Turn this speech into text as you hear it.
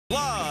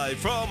Live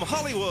from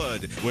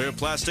Hollywood, where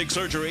plastic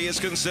surgery is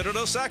considered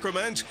a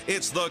sacrament,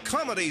 it's the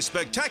comedy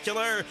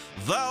spectacular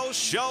Thou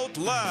Shalt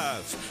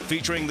Laugh,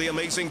 featuring the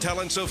amazing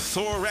talents of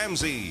Thor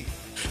Ramsey,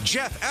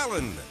 Jeff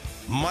Allen,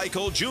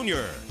 Michael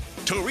Jr.,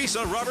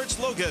 Teresa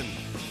Roberts-Logan,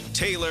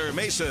 Taylor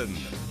Mason,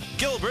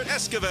 Gilbert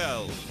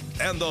Esquivel,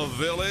 and the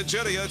village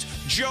idiot,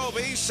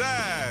 Joby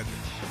Sad.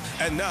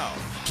 And now,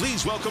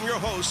 please welcome your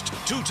host,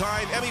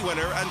 two-time Emmy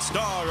winner and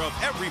star of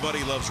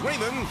Everybody Loves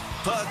Raymond,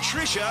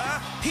 Patricia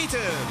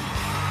Heaton.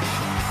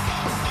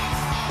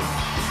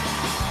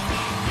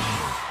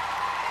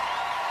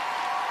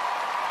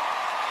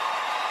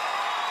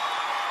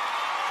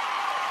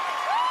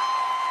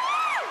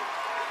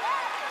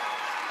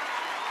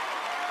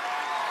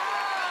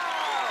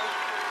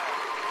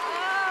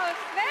 Oh,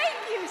 thank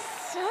you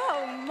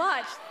so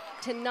much.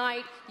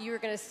 Tonight, you're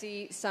going to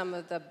see some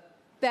of the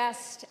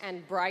best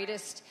and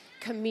brightest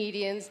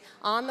comedians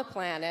on the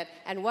planet.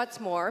 And what's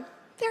more,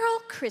 they're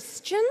all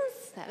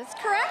Christians. That is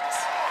correct.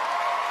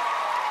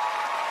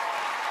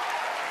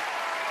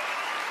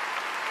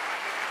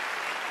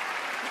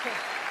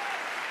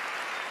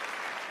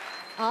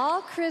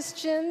 All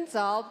Christians,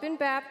 all been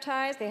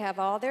baptized. They have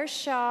all their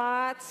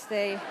shots.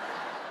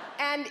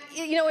 And,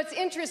 you know, what's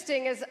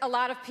interesting is a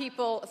lot of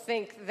people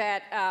think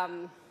that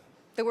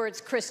the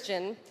words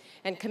Christian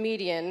and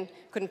comedian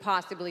couldn't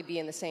possibly be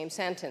in the same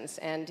sentence.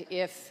 And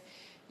if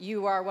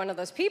you are one of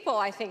those people,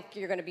 I think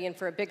you're going to be in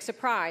for a big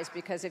surprise,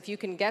 because if you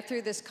can get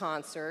through this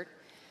concert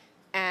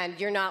and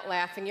you're not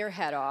laughing your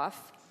head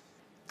off,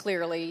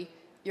 clearly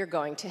you're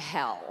going to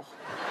hell.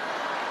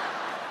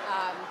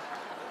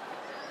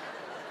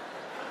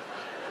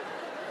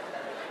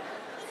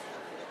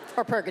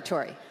 Or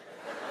purgatory.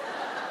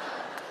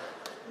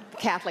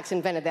 Catholics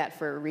invented that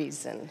for a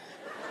reason.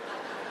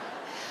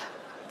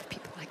 For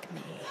people like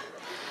me.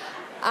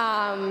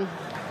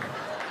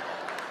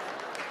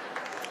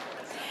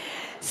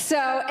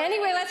 So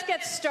anyway, let's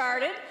get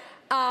started.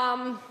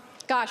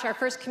 Gosh, our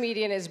first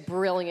comedian is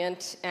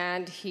brilliant,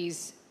 and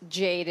he's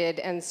jaded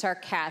and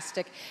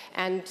sarcastic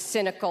and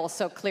cynical,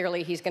 so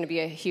clearly he's going to be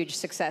a huge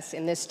success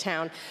in this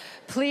town.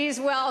 Please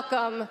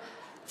welcome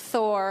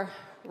Thor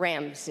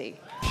Ramsey.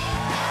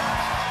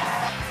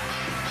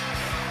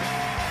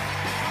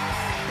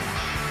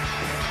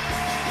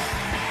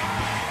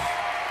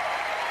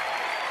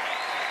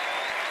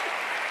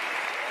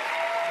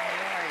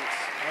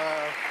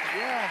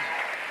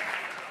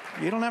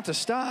 You don't have to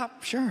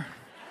stop, sure.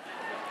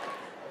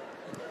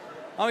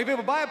 How many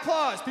people? By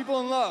applause, people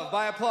in love.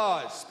 By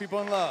applause, people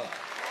in love.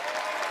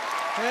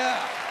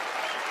 Yeah.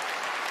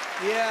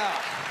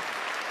 Yeah.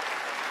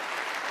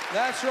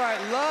 That's right.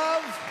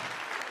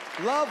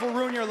 Love will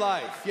ruin your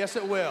life. Yes,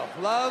 it will.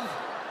 Love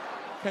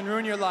can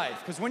ruin your life.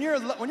 Because when you're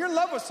in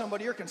love with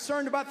somebody, you're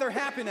concerned about their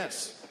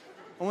happiness.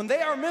 And when they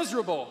are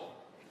miserable,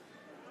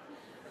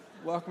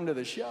 welcome to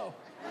the show.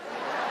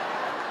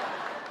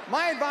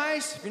 My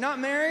advice, if you're not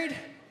married,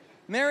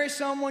 marry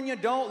someone you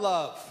don't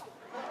love.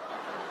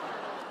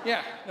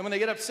 Yeah, and when they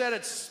get upset,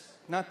 it's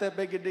not that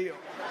big a deal.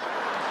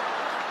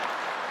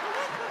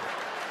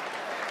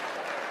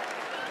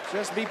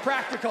 Just be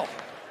practical.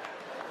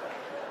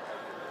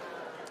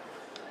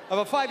 I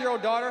have a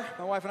 5-year-old daughter.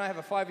 My wife and I have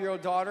a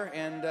 5-year-old daughter,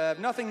 and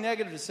nothing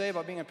negative to say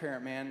about being a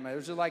parent, man.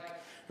 There's like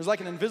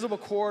an invisible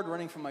cord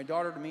running from my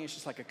daughter to me. It's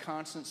just like a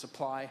constant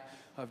supply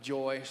of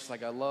joy. It's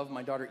like I love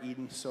my daughter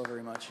Eden so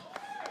very much.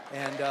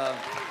 And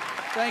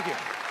thank you.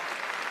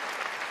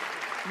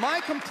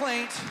 My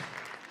complaint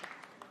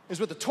is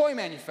with the toy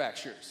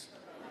manufacturers.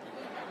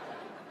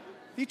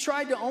 Have you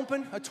tried to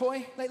open a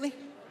toy lately?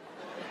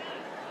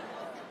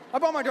 I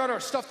bought my daughter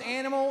a stuffed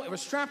animal. It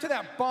was strapped to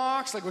that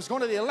box like it was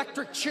going to the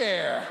electric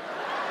chair.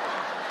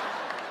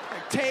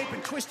 Like tape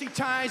and twisty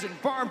ties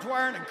and barbed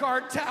wire and a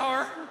guard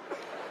tower.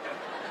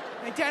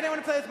 Hey, Dad, I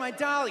want to play with my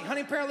dolly. Honey,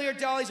 apparently your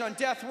dolly's on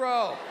death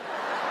row.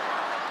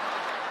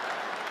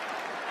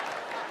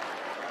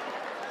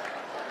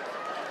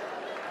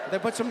 They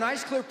put some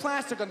nice clear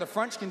plastic on the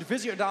front. You can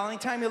visit your doll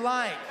anytime you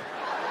like.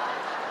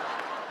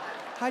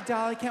 Hi,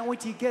 Dolly. Can't wait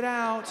till you get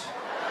out.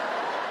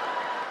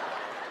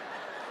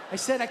 I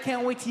said I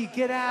can't wait till you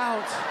get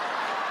out.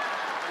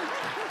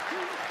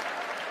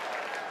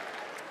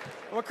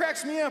 What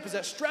cracks me up is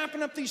that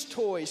strapping up these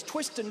toys,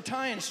 twisting,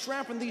 tying,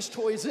 strapping these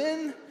toys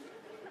in,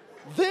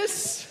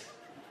 this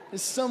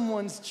is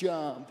someone's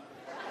job.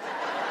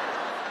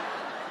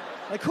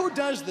 Like, who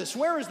does this?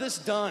 Where is this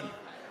done?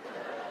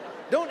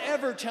 Don't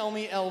ever tell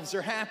me elves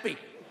are happy.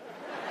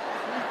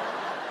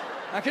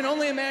 I can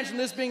only imagine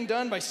this being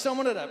done by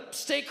someone at a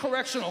state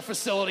correctional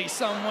facility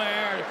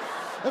somewhere.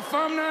 If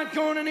I'm not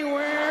going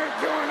anywhere,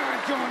 you're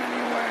not going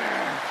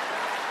anywhere.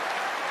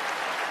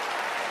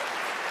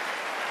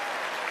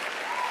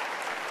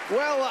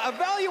 Well,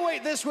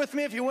 evaluate this with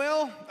me, if you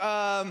will.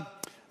 I'm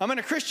in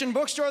a Christian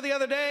bookstore the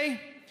other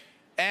day,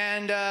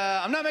 and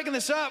I'm not making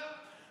this up.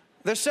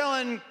 They're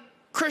selling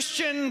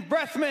Christian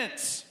breath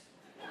mints.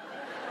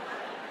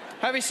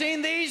 Have you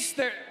seen these?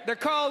 They're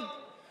called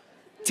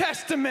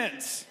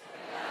Testaments.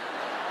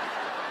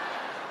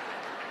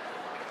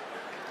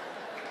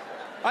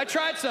 I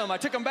tried some. I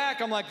took them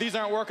back. I'm like, these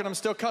aren't working. I'm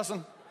still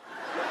cussing.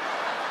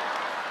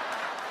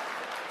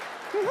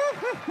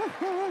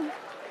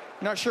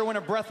 Not sure when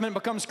a breath mint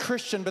becomes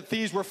Christian, but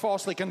these were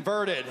falsely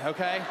converted,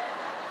 okay?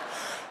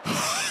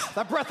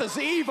 That breath is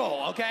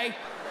evil, okay?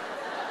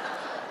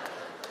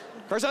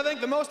 Of course, I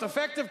think the most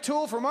effective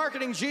tool for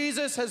marketing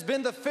Jesus has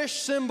been the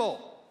fish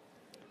symbol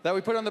that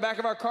we put on the back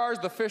of our cars,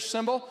 the fish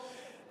symbol.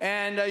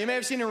 And you may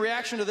have seen a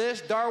reaction to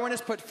this. Darwin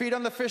has put feet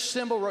on the fish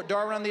symbol, wrote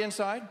Darwin on the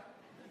inside.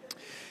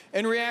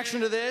 In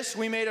reaction to this,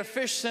 we made a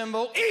fish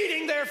symbol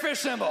eating their fish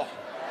symbol.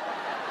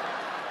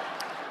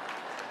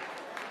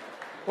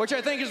 Which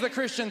I think is the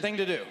Christian thing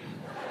to do.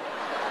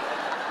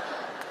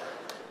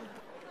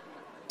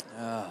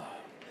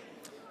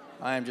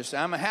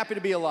 I'm happy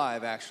to be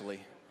alive, actually.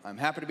 I'm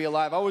happy to be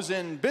alive. I was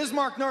in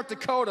Bismarck, North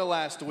Dakota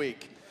last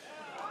week.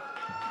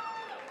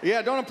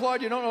 Yeah, don't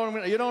applaud. You don't know what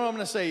I'm going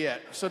to say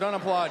yet, so don't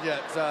applaud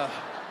yet.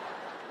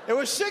 It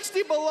was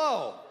 60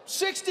 below.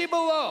 60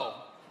 below.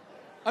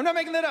 I'm not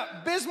making that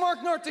up.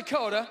 Bismarck, North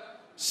Dakota,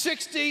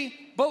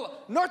 60 below.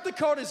 North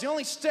Dakota is the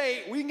only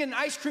state where you can get an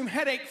ice cream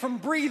headache from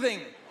breathing.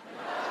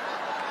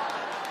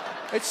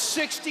 It's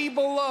 60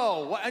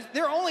 below.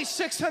 There are only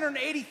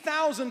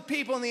 680,000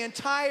 people in the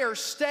entire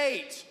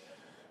state.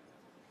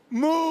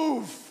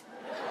 Move.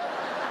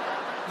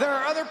 There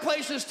are other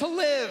places to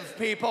live,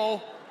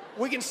 people.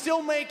 We can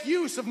still make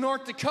use of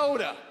North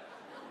Dakota.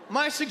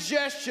 My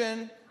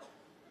suggestion,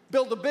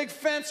 build a big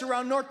fence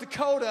around North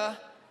Dakota,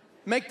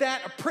 make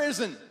that a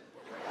prison.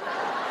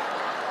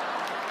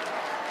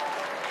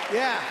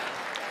 Yeah.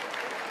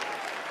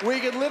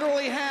 We could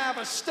literally have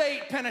a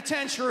state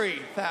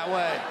penitentiary that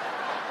way.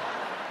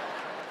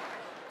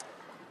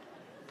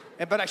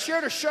 But I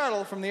shared a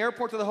shuttle from the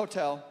airport to the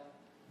hotel,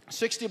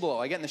 60 below.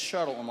 I get in the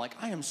shuttle. I'm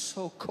like, I am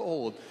so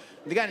cold.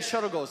 The guy in the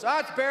shuttle goes,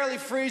 it's barely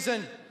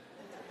freezing.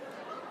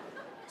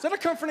 Is that a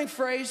comforting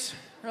phrase,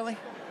 really?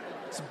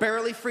 It's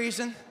barely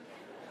freezing.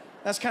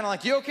 That's kind of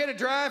like, you okay to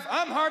drive?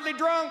 I'm hardly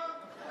drunk.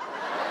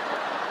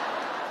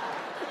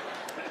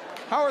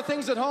 How are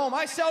things at home?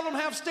 I seldom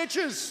have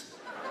stitches.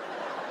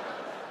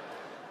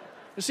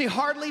 You see,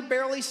 hardly,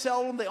 barely,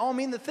 seldom, they all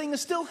mean the thing is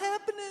still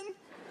happening.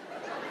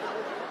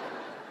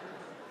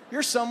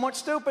 You're somewhat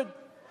stupid.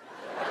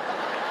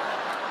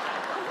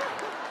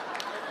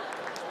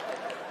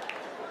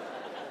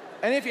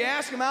 And if you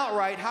ask them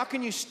outright, how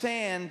can you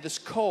stand this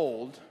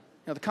cold?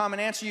 You know, the common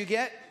answer you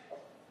get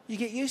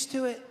used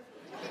to it.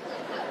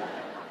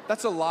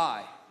 That's a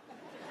lie.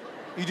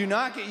 You do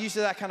not get used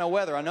to that kind of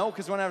weather. I know,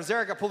 because when I was there,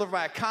 I got pulled over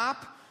by a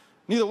cop.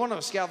 Neither one of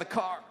us got out of the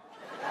car.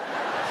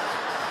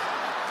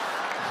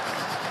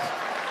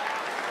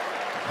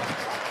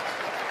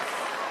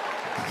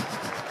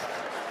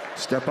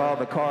 Step out of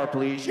the car,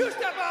 please. You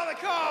step out of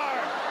the car!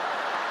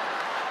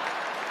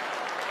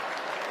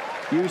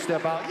 You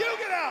step out. You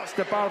get out!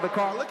 Step out of the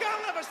car. Look, I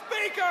don't have a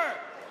speaker!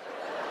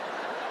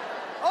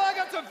 All I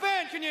got's a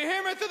vent. Can you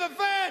hear me through the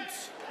vent?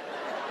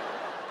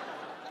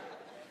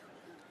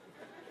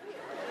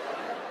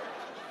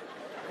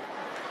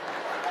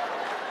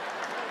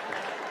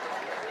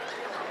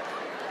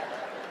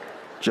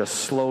 Just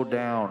slow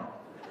down.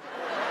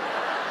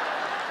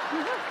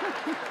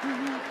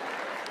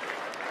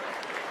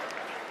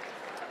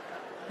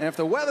 And if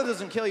the weather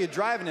doesn't kill you,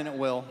 driving in it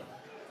will.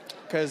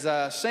 Because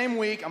same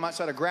week, I'm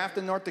outside of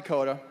Grafton, North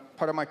Dakota,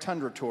 part of my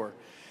Tundra tour.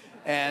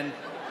 And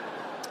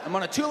I'm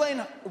on a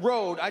 2-lane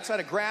road outside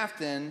of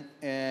Grafton,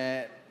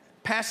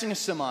 passing a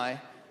semi,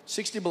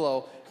 60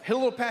 below, hit a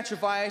little patch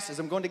of ice as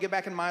I'm going to get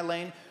back in my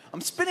lane.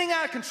 I'm spinning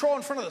out of control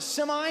in front of the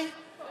semi, and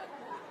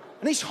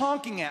he's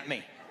honking at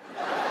me.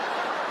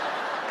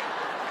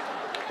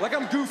 Like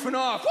I'm goofing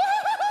off.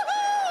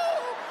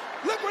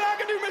 Look what I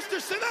can do, Mr.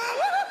 Semi.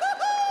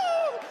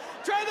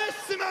 Try this,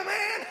 Semi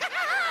man.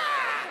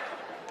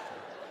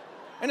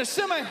 And a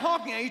semi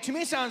honking at you, to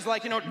me, sounds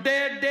like, you know,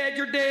 dead, dead,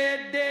 you're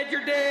dead, dead,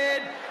 you're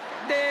dead,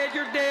 dead,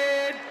 you're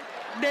dead,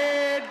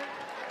 dead,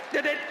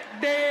 dead,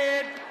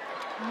 dead,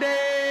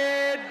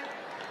 dead.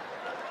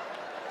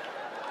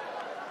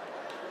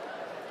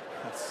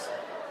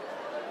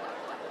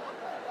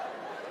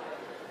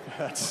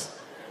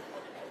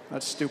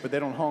 That's stupid. They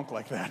don't honk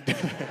like that.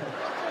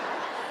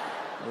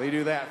 They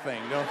do that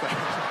thing, don't they?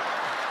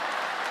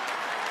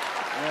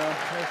 Yeah,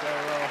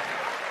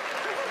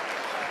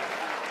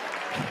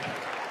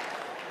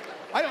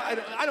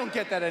 I don't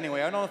get that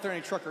anyway. I don't know if there are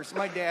any truckers.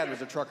 My dad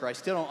was a trucker. I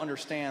still don't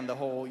understand the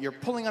whole, you're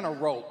pulling on a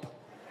rope.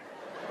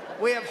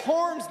 We have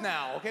horns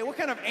now, okay? What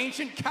kind of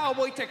ancient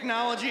cowboy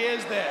technology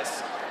is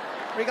this?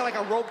 Where you got like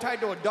a rope tied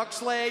to a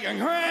duck's leg and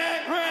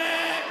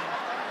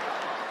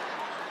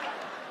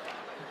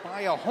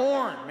buy a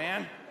horn,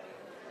 man.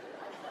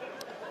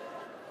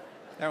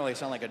 That didn't really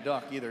sound like a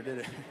duck either, did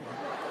it?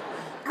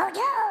 Oh,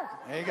 no.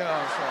 There you go.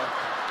 So,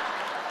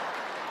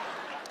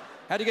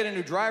 had to get a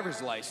new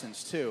driver's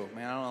license, too.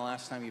 Man, I don't know the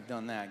last time you've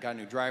done that. Got a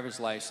new driver's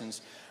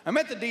license. I'm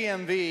at the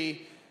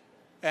DMV,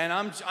 and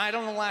I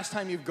don't know the last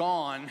time you've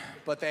gone,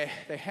 but they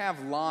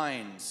have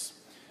lines.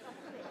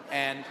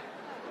 And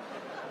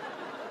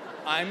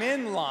I'm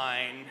in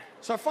line,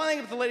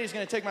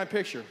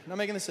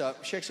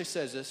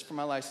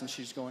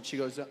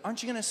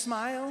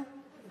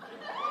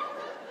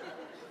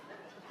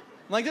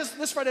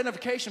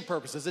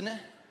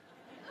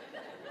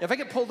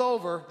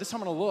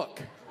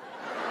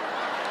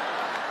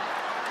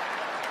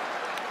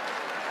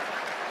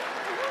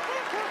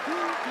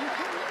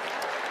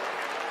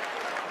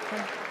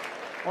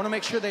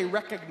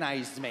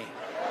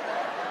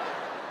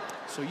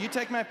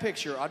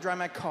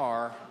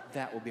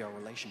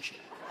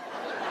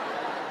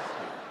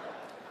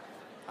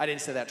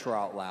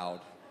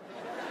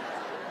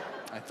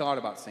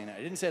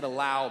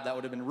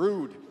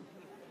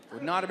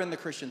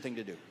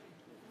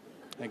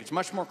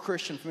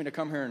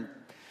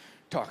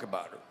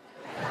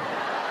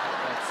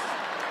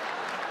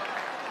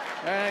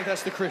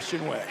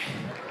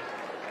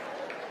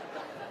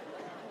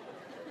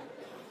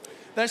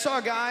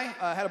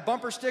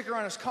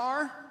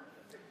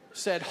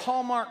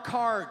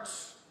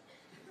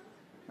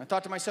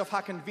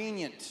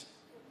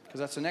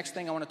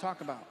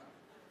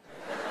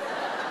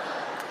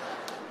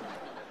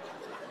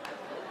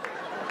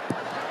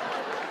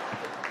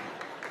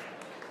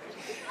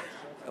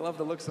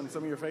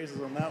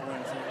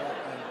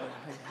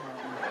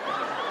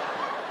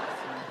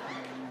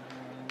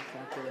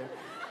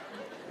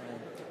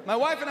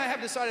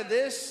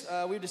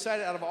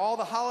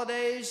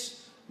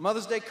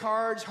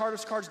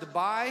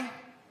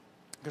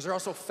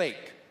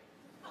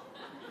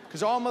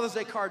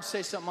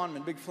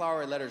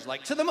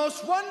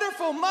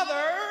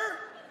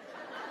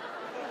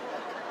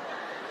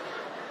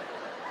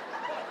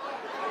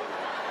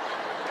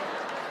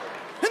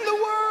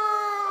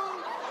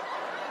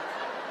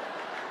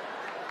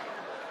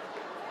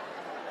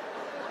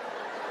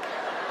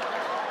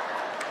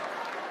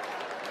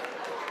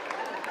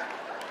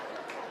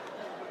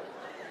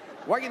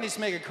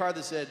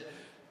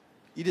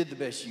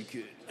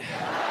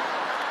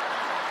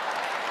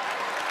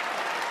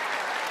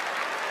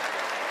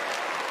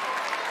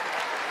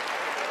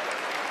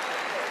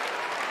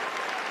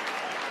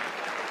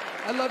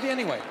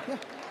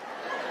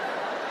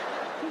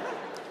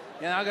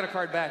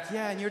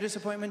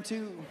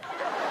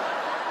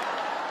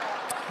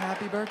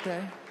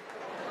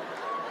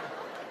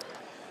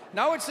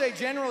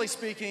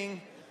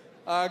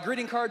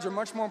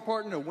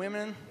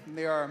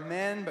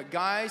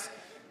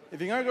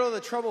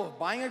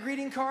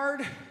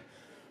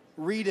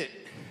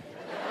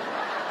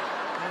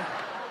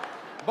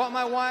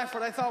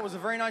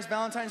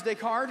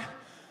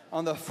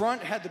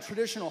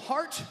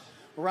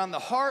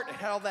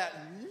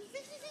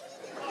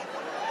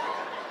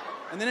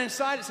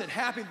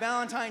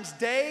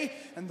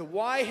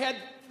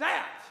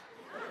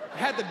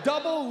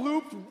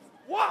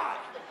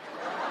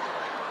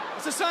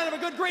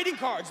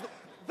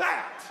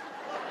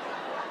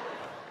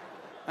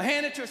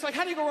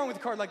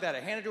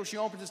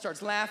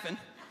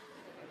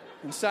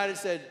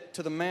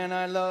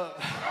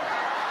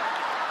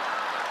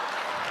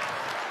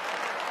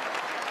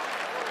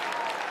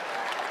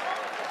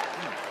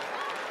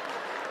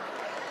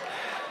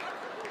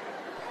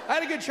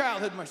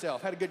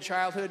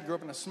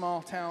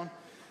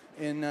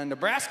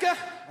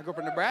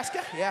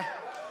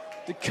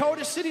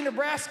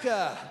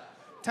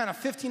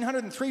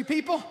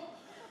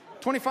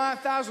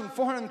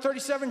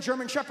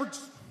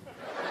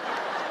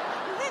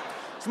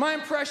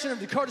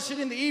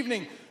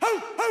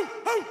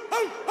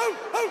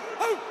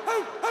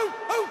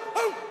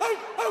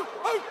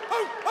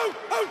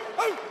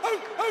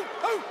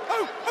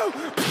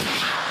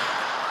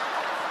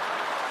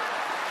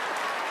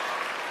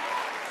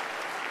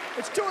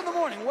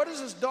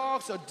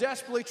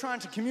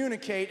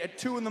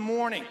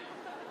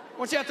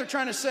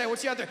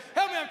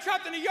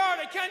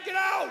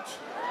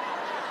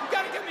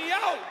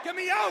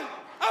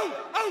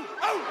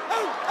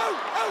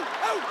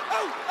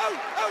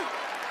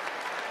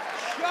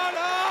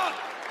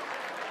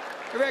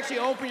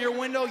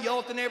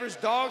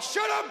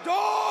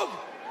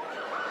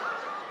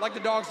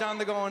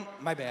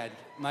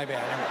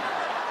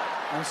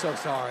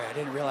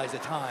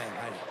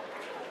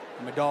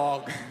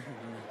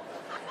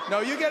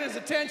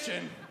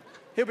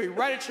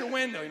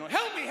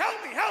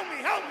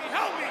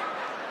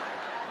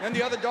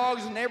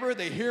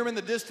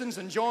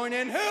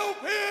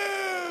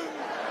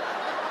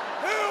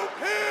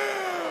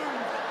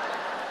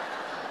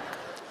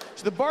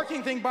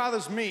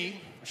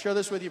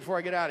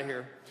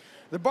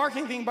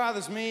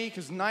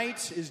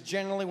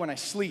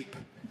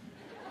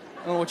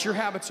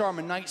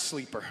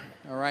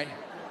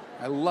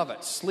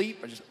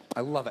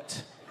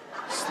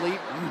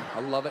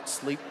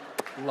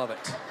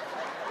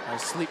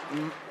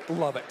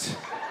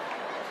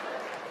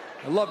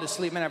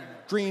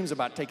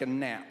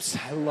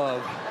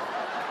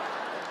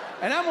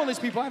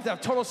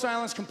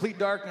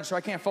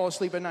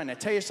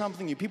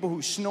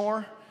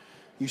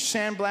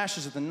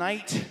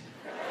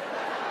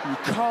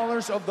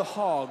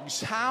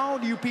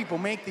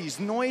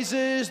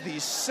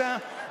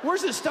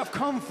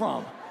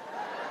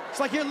 It's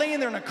like you're laying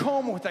there in a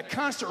coma with that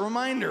constant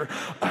reminder,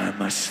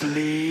 I'm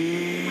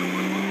asleep.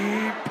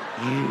 You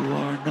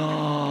are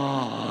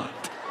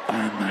not.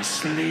 I'm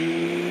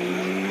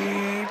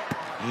asleep.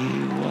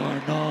 You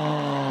are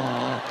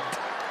not.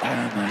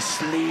 I'm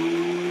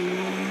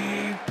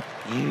asleep.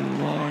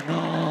 You are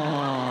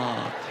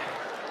not.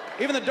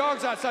 Even the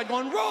dog's outside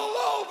going, roll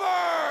over!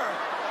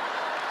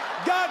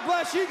 God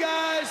bless you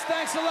guys.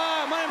 Thanks a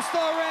lot. My name's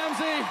Thor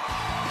Ramsey.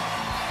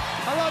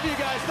 I love you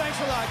guys. Thanks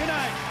a lot. Good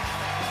night.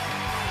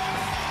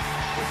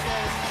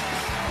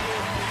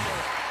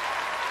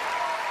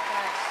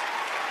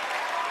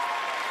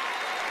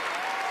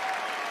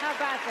 How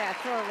about that,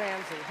 Thor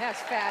Ramsey?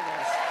 That's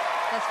fabulous.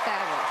 That's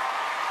fabulous.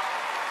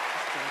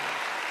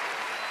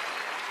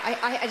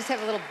 I just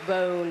have a little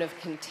bone of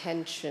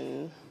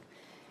contention.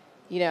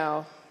 You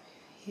know,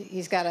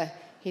 he's got a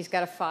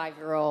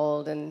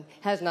 5-year-old and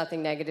has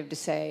nothing negative to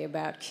say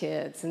about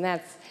kids, and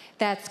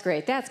that's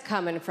great. That's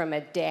coming from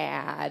a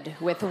dad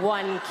with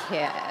one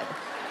kid.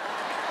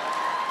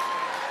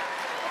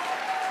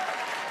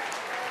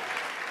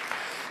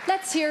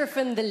 Let's hear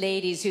from the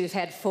ladies who've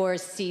had 4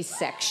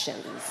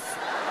 C-sections.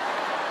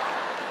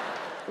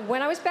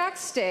 When I was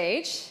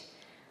backstage,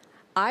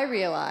 I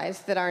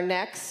realized that our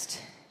next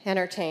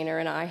entertainer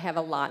and I have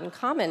a lot in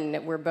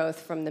common. We're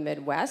both from the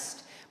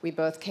Midwest. We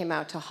both came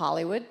out to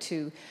Hollywood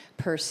to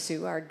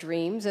pursue our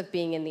dreams of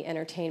being in the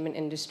entertainment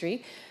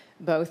industry,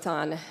 both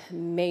on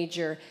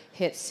major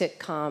hit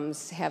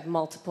sitcoms, have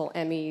multiple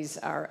Emmys,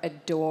 are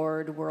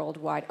adored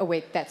worldwide. Oh,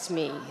 wait, that's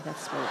me.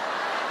 That's me.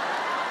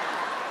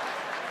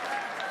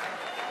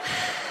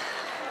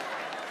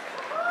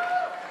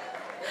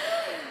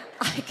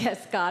 I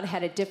guess God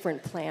had a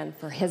different plan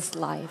for his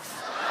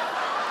life.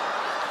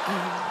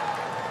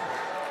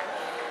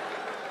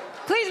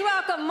 Please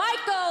welcome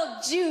Michael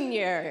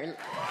Jr.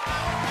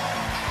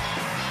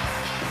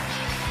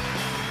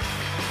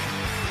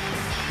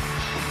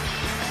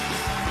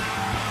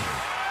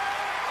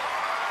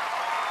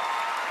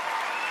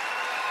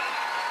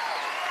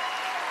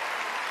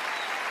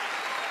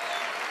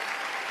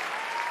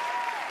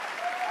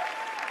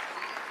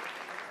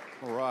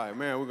 All right,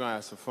 man, we're gonna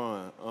have some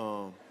fun.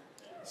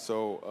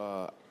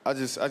 I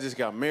just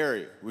got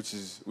married, which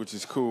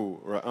is cool,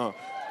 right?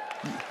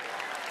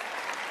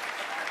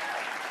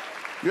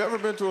 You ever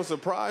been to a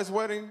surprise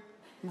wedding?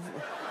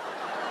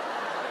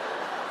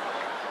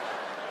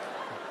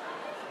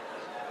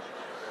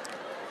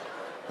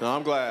 No,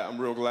 I'm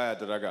real glad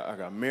that I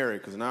got married,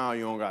 because now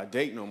you don't got to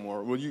date no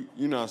more. Well, you're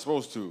not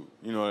supposed to,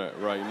 you know that,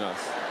 right? You're not.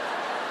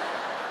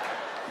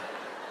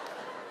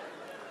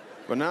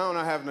 But now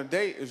not having a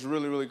date is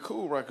really, really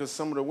cool, right? Because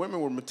some of the women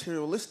were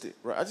materialistic,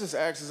 right? I just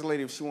asked this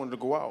lady if she wanted to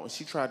go out, and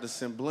she tried to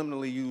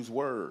subliminally use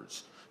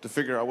words to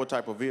figure out what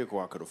type of vehicle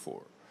I could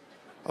afford.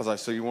 I was like,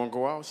 so you want to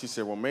go out? She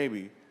said, well,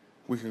 maybe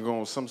we can go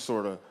on some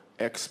sort of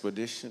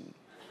expedition.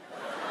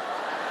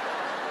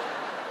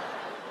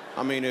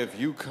 I mean, if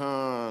you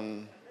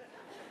can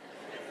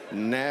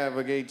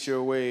navigate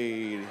your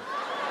way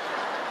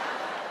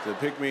to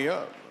pick me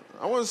up.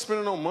 I wasn't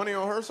spending no money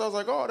on her, so I was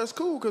like, oh, that's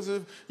cool, because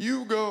if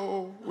you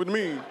go with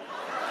me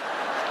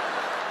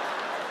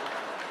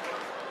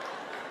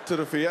to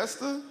the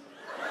fiesta,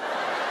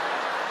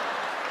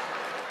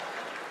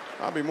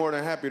 I'll be more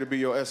than happy to be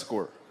your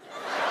escort.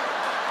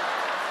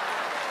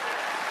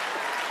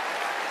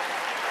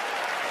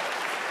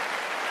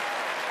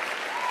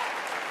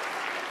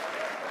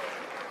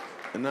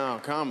 And now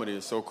comedy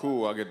is so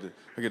cool. I get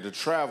to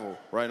travel,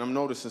 right? And I'm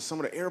noticing some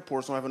of the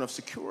airports don't have enough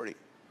security.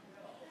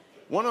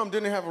 One of them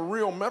didn't have a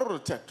real metal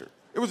detector.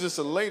 It was just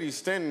a lady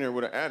standing there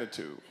with an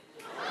attitude.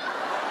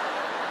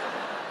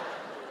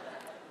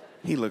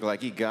 He looked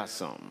like he got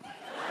something.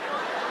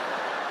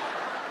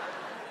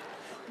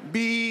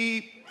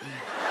 Beep.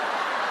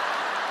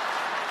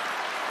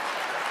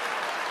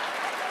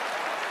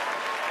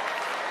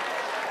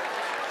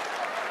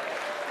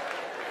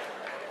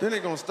 Then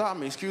they're gonna stop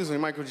me. Excuse me,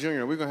 Michael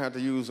Jr., we're gonna have to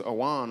use a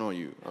wand on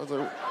you. I was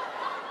like,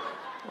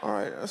 all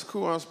right, that's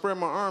cool. I'll spread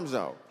my arms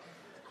out.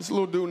 This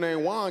little dude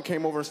named Juan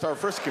came over and started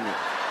frisking me.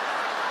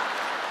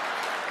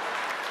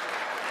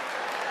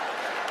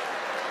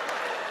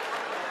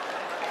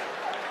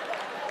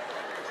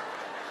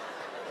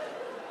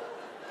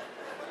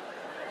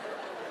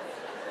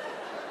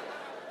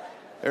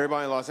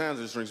 Everybody in Los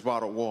Angeles drinks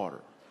bottled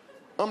water.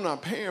 I'm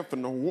not paying for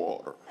no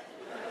water.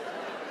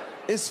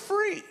 It's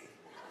free.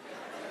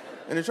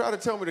 And they try to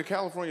tell me the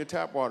California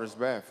tap water is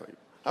bad for you.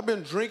 I've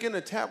been drinking the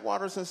tap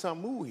water since I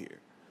moved here.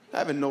 I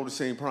haven't noticed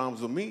any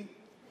problems with me.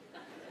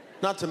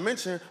 Not to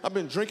mention, I've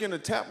been drinking the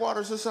tap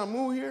water since I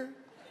moved here.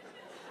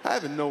 I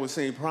haven't noticed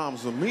any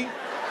problems with me.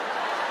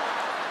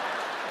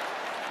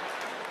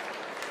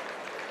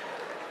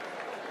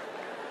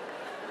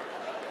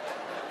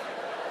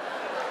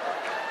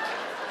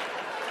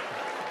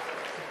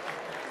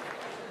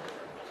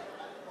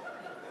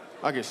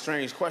 I get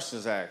strange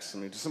questions asked to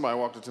me. Somebody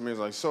walked up to me and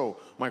was like, so,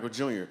 Michael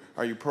Jr.,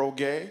 are you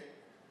pro-gay?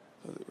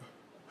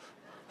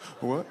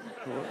 What?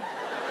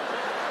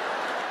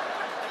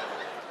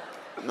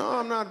 No,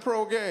 I'm not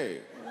pro-gay.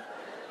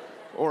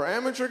 Or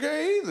amateur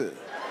gay either.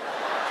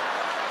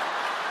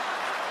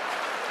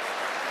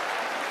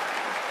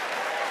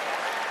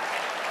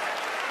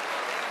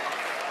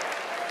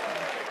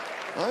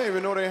 I didn't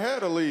even know they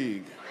had a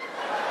league.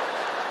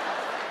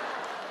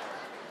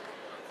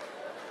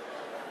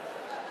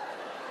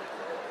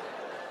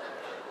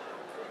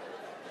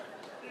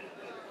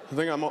 The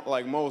thing I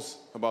like most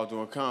about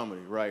doing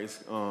comedy, right?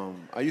 Is,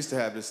 I used to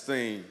have this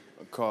thing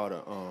called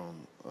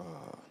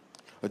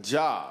a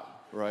job,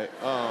 right?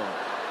 I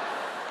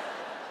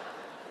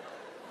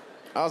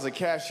was a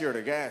cashier at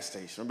a gas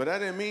station, but that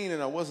didn't mean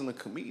that I wasn't a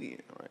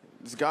comedian, right?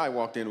 This guy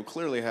walked in who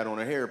clearly had on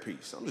a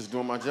hairpiece. I'm just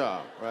doing my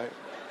job, right?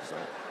 It's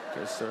like,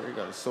 okay, sir, you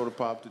got a soda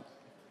pop?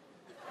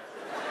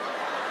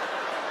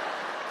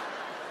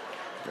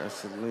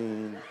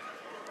 Gasoline.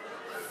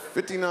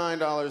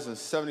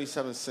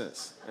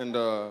 $59.77. And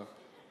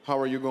how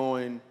are you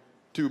going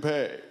to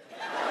pay?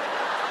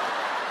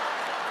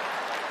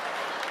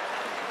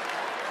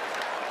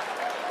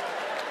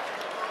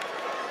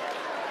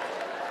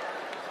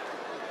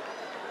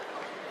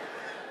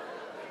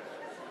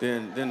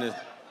 Then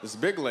this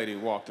big lady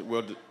walked in.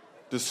 Well,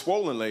 the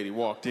swollen lady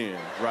walked in,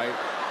 right?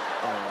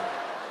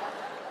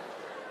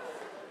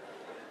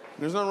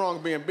 There's nothing wrong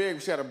with being big,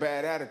 but she had a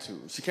bad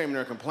attitude. She came in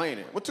there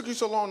complaining. What took you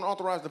so long to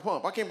authorize the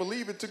pump? I can't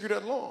believe it took you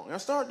that long. And I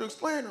started to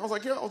explain. I was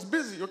like, yeah, I was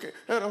busy, okay?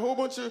 I had a whole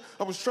bunch of,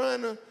 I was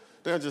trying to,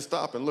 then I just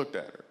stopped and looked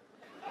at her.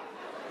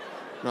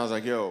 And I was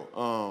like,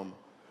 yo,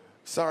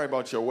 sorry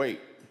about your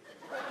weight.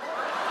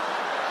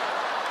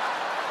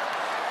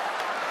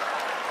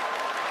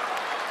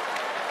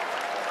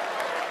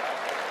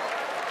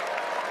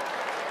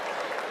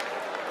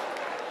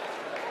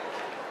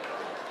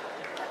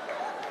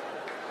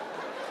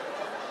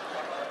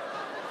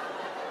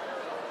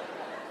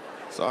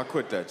 So I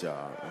quit that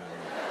job.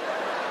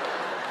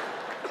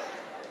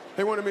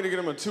 They wanted me to get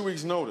them a 2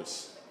 weeks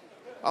notice.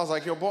 I was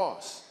like, yo,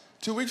 boss,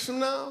 2 weeks from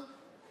now,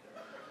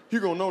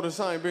 you're gonna notice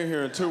I ain't been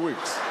here in 2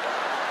 weeks.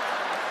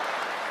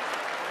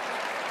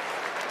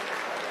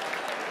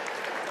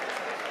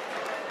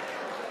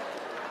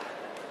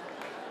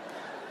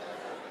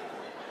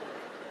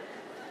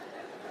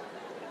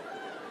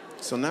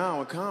 So now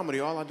in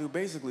comedy, all I do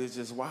basically is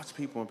just watch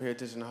people and pay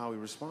attention to how we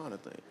respond to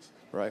things,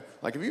 right?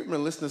 Like, have you ever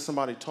been listening to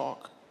somebody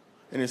talk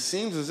and it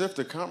seems as if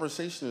the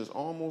conversation is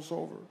almost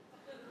over?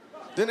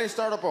 Then they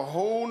start up a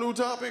whole new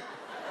topic.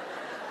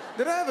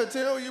 Did I ever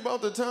tell you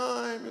about the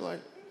time? You're like,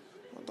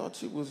 I thought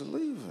you was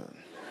leaving.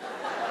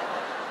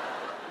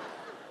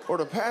 Or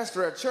the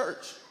pastor at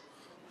church,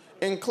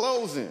 in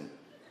closing.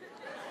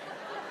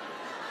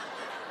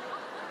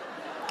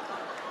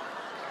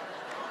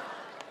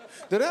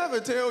 Did I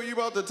ever tell you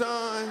about the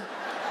time?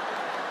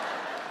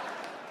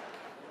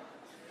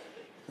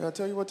 Did I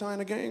tell you what time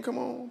the game come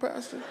on,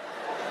 pastor?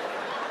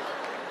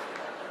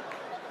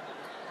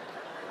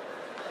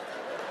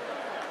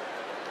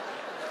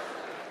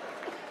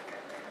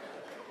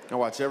 I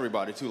watch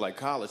everybody, too, like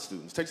college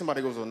students. Take somebody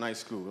who goes to a nice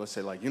school, let's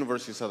say like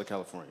University of Southern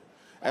California.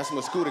 Ask them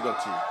what school to go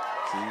to.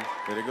 See,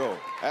 there they go.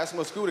 Ask them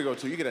what school to go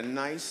to. You get a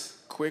nice,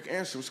 quick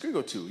answer. What school you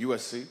go to?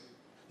 USC.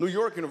 New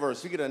York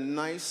University, you get a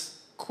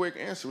nice, quick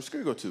answer. What school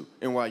you go to?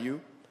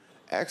 NYU.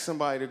 Ask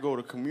somebody to go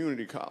to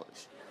community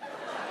college.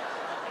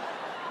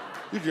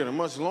 You get a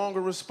much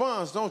longer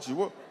response, don't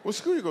you? What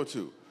school you go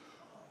to?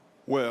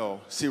 Well,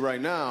 see, right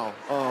now,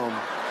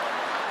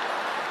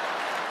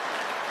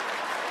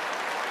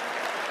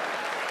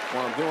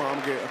 what I'm doing, I'm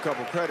gonna get a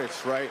couple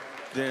credits, right?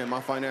 Then my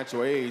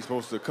financial aid is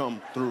supposed to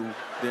come through.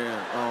 Then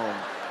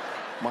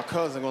my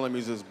cousin gonna let me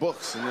use his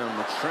books, and then I'm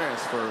gonna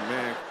transfer,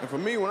 man. And for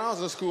me, when I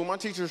was in school, my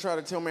teachers tried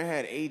to tell me I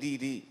had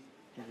ADD,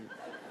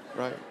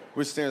 right?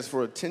 Which stands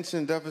for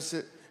attention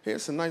deficit. Hey,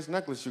 it's a nice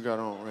necklace you got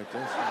on right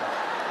there.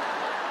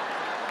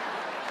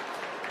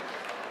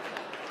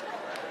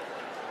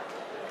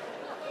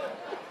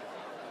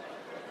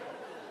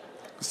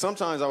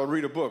 Sometimes I would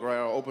read a book, right?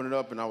 I'll open it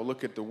up and I would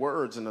look at the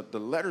words, and the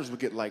letters would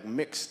get like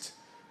mixed.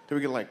 They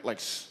would get like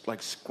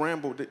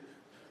scrambled.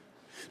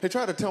 They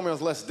tried to tell me I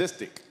was less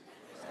dystic.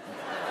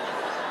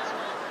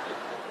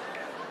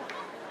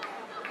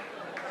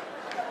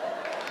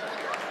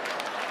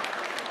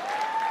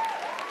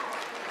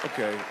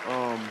 Okay,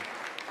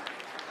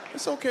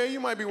 it's okay.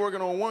 You might be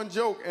working on one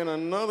joke and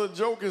another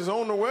joke is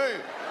on the way.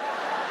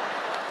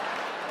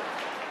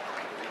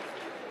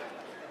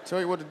 Tell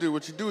you what to do.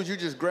 What you do is you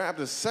just grab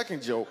the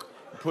second joke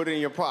and put it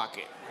in your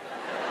pocket.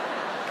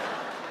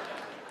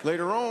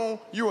 Later on,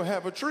 you will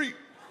have a treat.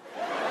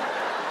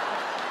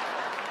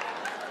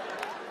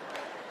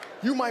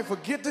 You might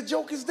forget the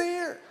joke is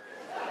there.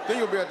 Then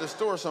you'll be at the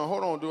store saying,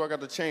 hold on, dude, I got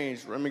the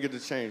change. Let me get the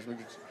change.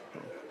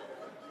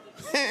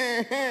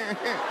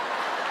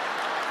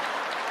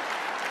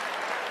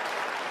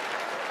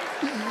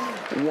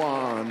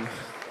 One.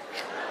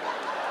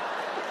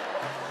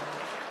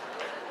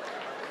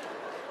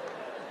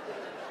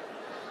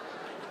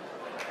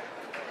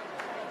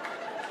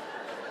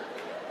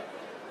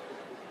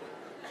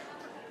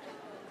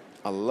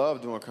 I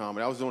love doing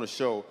comedy. I was doing a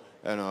show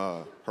at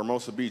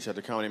Hermosa Beach at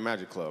the Comedy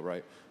Magic Club,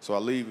 right? So I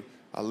leave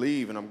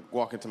and I'm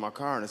walking to my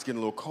car and it's getting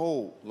a little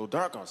cold, a little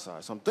dark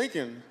outside. So I'm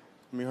thinking,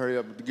 let me hurry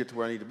up to get to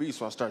where I need to be.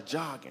 So I start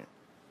jogging.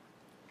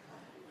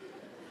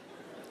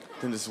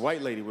 Then this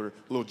white lady with her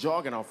little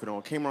jogging outfit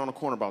on came around the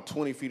corner about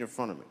 20 feet in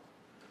front of me.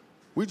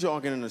 We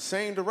jogging in the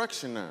same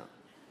direction now.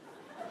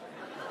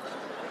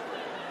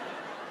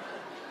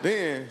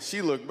 Then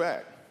she looked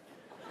back.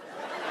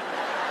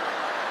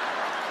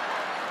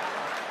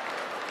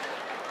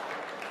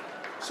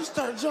 She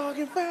started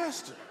jogging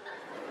faster.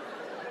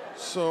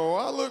 So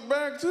I looked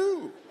back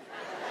too.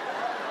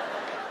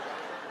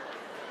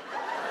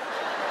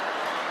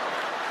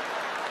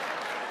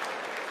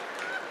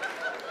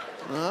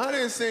 Now, I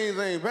didn't see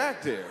anything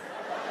back there.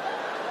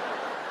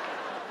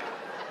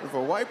 If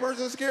a white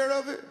person's scared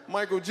of it,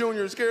 Michael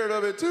Jr. is scared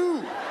of it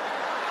too.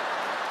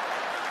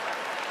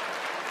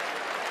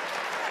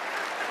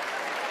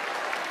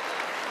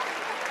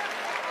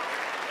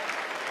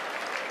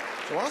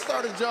 So I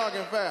started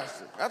jogging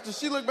faster. After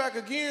she looked back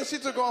again, she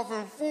took off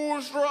in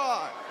full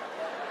stride.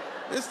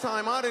 This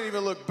time I didn't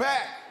even look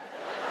back.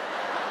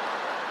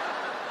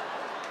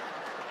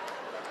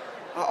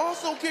 I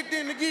also kicked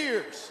in the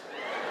gears.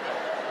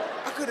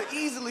 I could have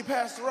easily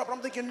passed her up, but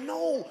I'm thinking,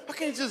 no, I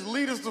can't just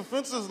lead this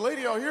defenseless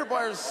lady out here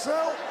by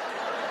herself.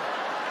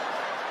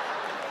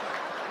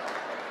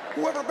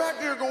 Whoever back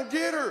there gonna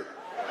get her.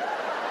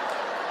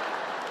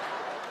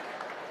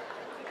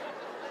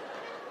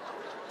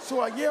 So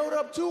I yelled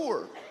up to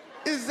her,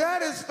 "Is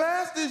that as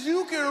fast as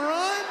you can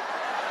run?"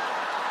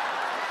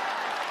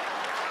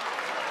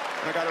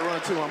 I gotta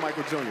run too, I'm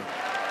Michael Jr.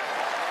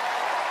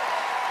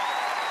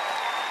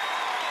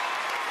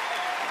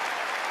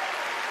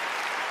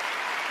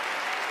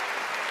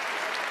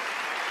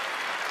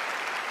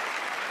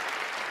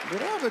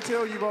 Did I ever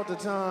tell you about the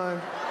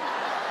time?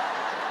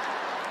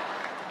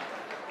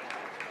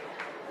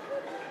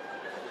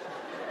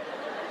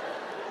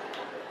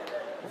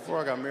 Before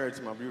I got married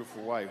to my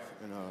beautiful wife,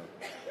 and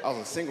I was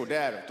a single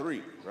dad of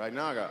 3. Right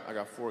now I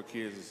got 4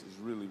 kids. It's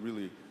really,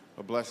 really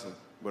a blessing.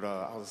 But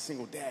I was a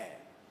single dad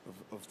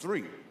of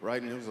 3,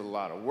 right? And it was a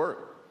lot of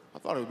work. I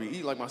thought it would be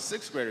easy. Like my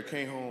 6th grader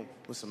came home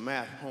with some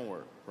math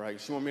homework, right?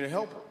 She wanted me to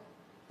help her.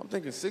 I'm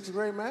thinking 6th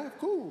grade math?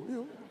 Cool, you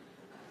know.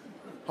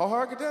 How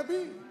hard could that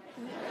be?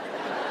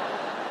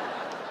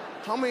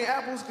 How many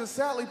apples could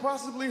Sally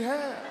possibly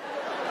have?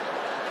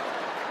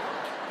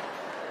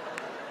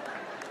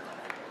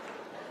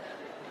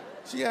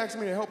 She asked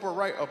me to help her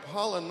write a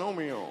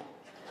polynomial.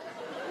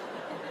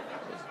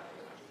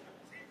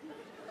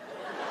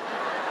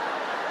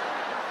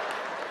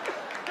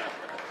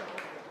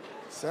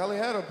 Sally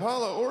had a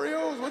pile of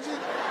Oreos? What'd you...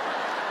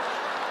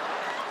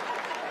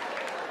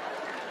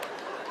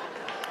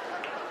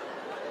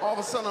 All of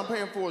a sudden, I'm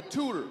paying for a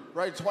tutor,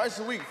 right? Twice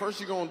a week.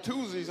 First you go on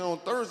Tuesdays, and on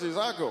Thursdays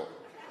I go.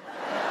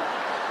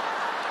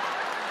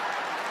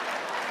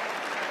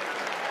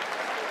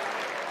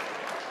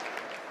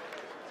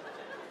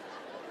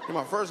 And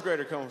my 1st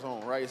grader comes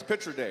home, right? It's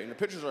picture day, and the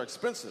pictures are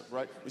expensive,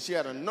 right? But she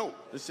had a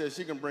note that says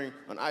she can bring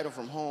an item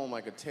from home,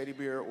 like a teddy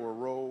bear or a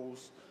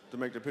rose, to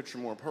make the picture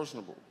more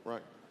personable,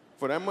 right?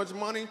 For that much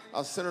money,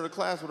 I sent her to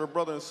class with her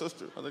brother and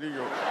sister. I said, here you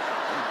go.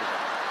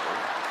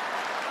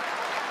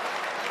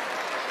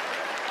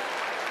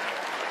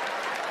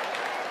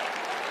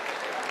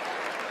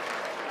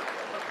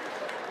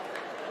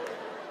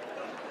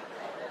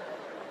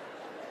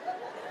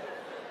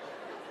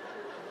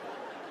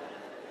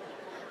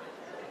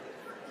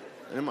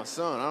 And then my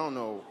son, I don't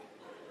know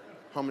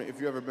how many, if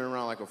you've ever been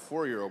around like a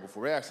 4-year-old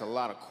before, they ask a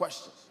lot of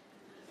questions.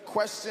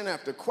 Question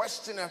after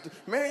question after,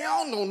 man,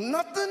 y'all know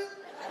nothing?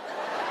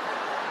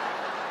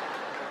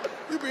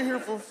 You've been here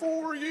for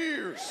 4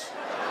 years.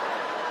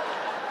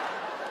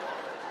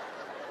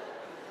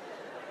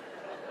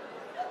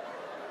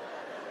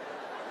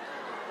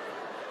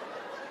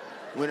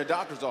 We're in a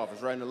doctor's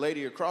office, right? And the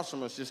lady across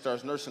from us just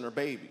starts nursing her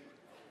baby.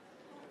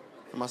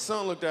 And my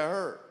son looked at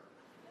her,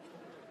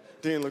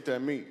 then looked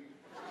at me.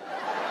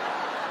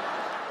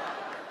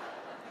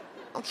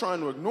 I'm trying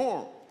to ignore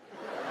him.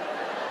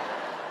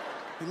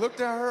 He looked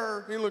at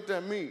her, he looked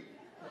at me.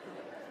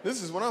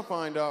 This is when I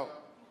find out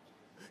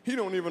he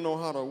don't even know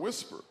how to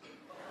whisper.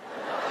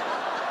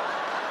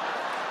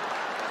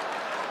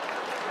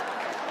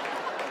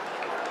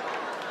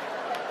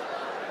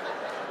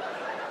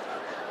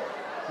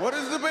 What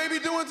is the baby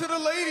doing to the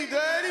lady,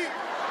 Daddy?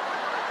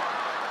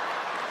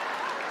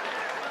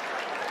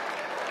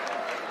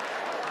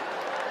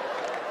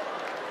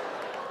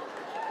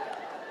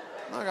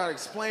 I gotta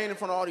explain in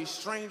front of all these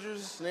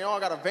strangers, and they all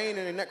got a vein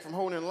in their neck from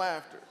holding in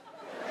laughter.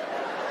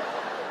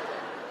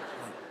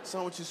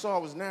 Son, what you saw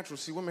was natural.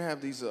 See, women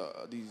have these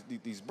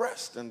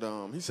breasts, and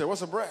he said,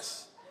 "What's a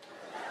breast?"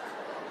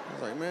 I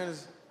was like, "Man,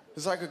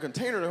 it's like a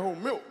container to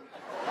hold milk."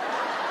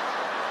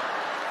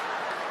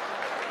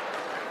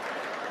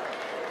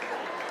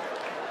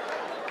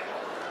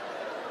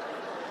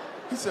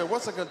 He said,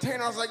 "What's a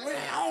container?" I was like, "Man,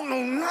 I don't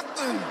know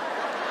nothing."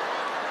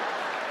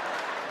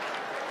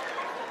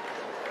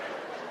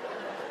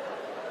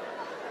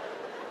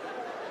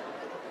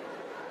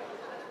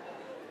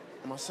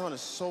 My son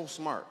is so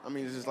smart. I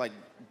mean, it's just like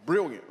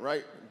brilliant,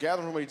 right?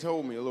 Gathering from what he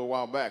told me a little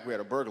while back, we had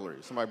a burglary.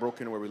 Somebody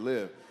broke into where we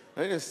live.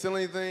 They didn't steal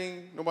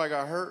anything. Nobody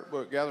got hurt,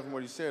 but gathering from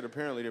what he said,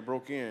 apparently they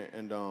broke in.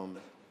 And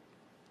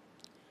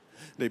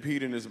They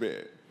peed in his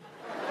bed.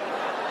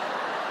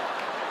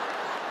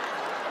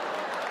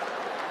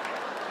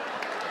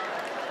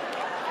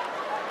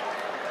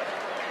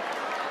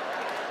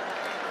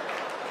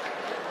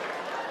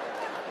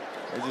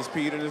 They just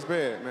peed in his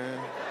bed, man.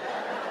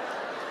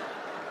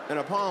 And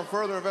upon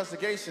further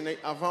investigation,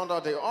 I found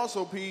out they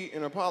also peed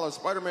in a pile of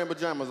Spider-Man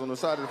pajamas on the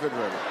side of the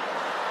refrigerator.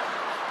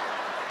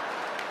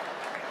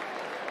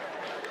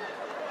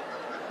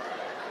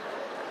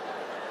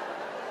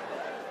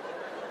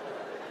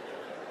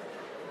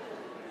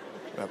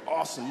 We have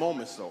awesome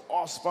moments, though.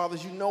 Awesome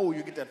fathers, you know,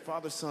 you get that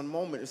father-son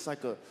moment. It's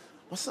like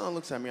my son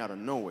looks at me out of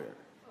nowhere,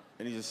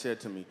 and he just said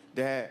to me,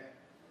 "Dad,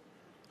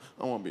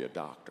 I want to be a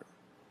doctor."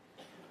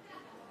 I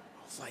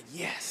was like,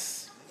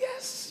 yes,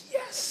 yes,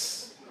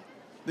 yes.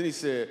 Then he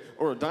said,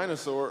 or a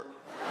dinosaur.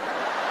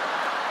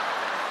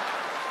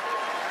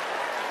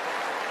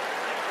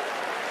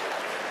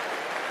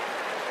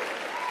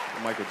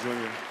 Michael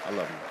Jr., I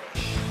love you.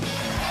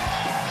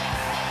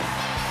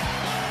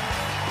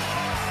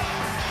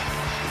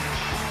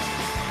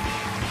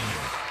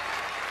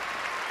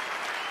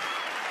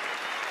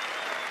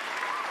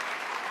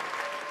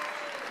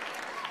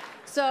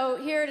 So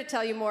here to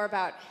tell you more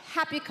about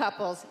happy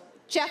couples,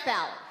 Jeff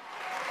Allen.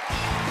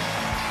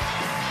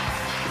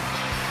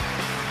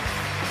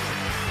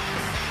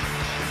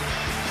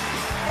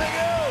 Thank you.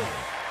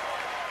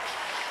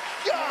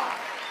 God.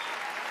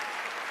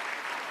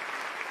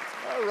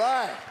 All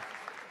right.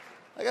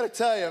 I got to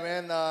tell you,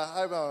 man,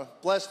 I'm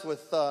blessed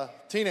with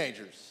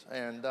teenagers.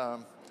 And,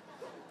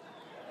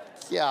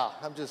 yeah,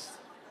 I'm just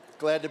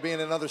glad to be in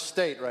another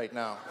state right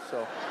now.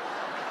 So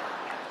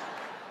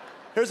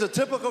here's a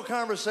typical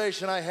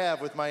conversation I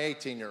have with my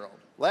 18-year-old.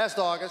 Last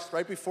August,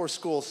 right before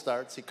school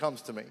starts, he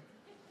comes to me.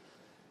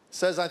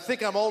 Says, I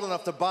think I'm old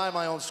enough to buy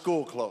my own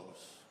school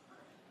clothes.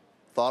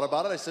 Thought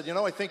about it. I said, you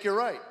know, I think you're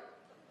right.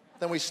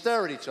 Then we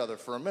stare at each other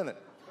for a minute.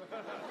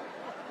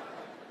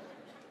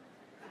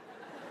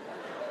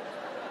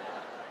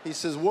 He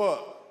says,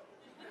 what?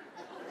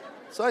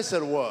 So I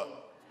said,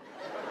 what?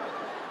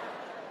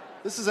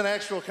 This is an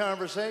actual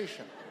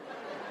conversation.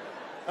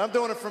 I'm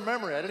doing it from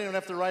memory. I didn't even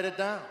have to write it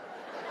down.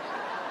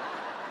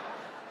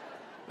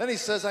 Then he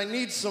says, I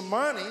need some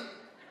money.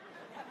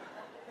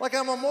 Like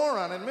I'm a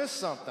moron and missed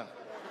something.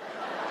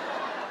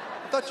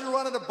 I thought you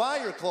wanted to buy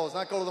your clothes,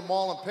 not go to the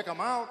mall and pick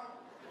them out.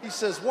 He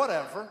says,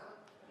 whatever.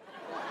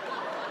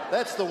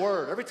 That's the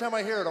word. Every time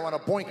I hear it, I want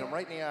to boink him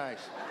right in the eyes.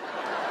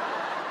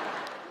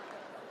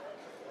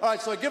 All right,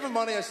 so I give him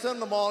money. I send him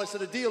to the mall. I said,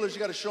 the deal is you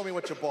got to show me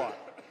what you bought.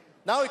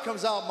 Now he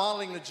comes out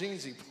modeling the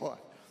jeans he bought.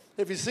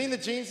 If you've seen the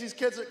jeans, these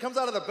kids, it comes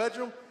out of the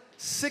bedroom,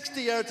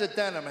 60 yards of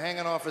denim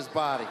hanging off his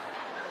body.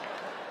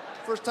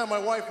 First time my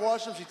wife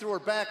washed them, she threw her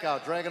back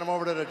out, dragging them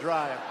over to the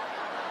dryer.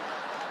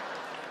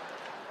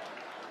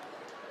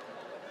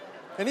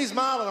 And he's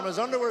modeling them. His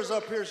underwear's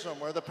up here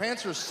somewhere. The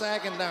pants are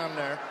sagging down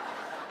there.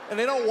 And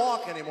they don't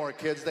walk anymore,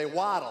 kids. They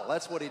waddle.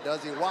 That's what he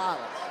does. He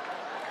waddles.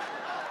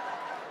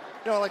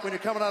 You know, like when you're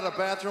coming out of the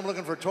bathroom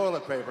looking for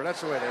toilet paper.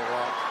 That's the way they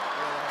walk.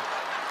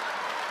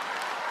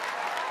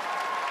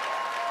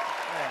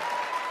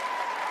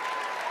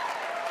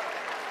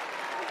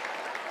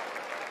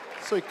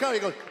 So he comes, he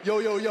goes, yo,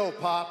 yo, yo,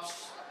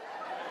 Pops.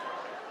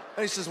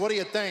 And he says, what do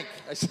you think?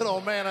 I said, oh,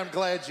 man, I'm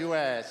glad you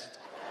asked.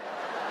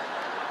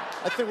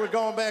 I think we're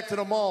going back to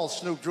the mall,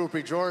 Snoop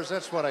Droopy George.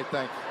 That's what I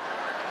think.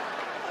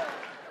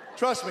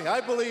 Trust me,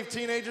 I believe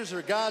teenagers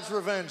are God's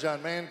revenge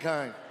on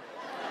mankind.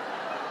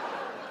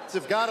 It's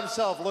if God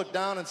himself looked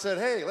down and said,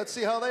 hey, let's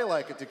see how they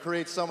like it to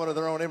create someone of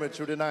their own image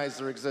who denies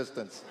their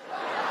existence.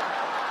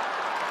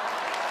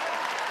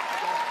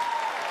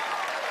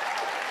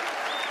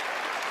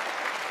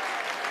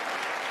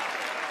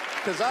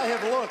 Because I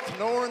have looked,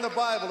 nowhere in the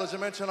Bible does it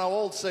mention how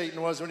old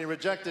Satan was when he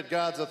rejected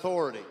God's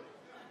authority.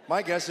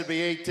 My guess would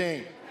be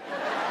 18.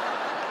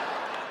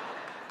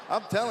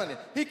 I'm telling you.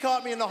 He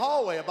caught me in the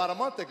hallway about a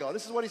month ago.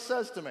 This is what he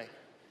says to me.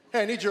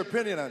 Hey, I need your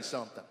opinion on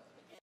something.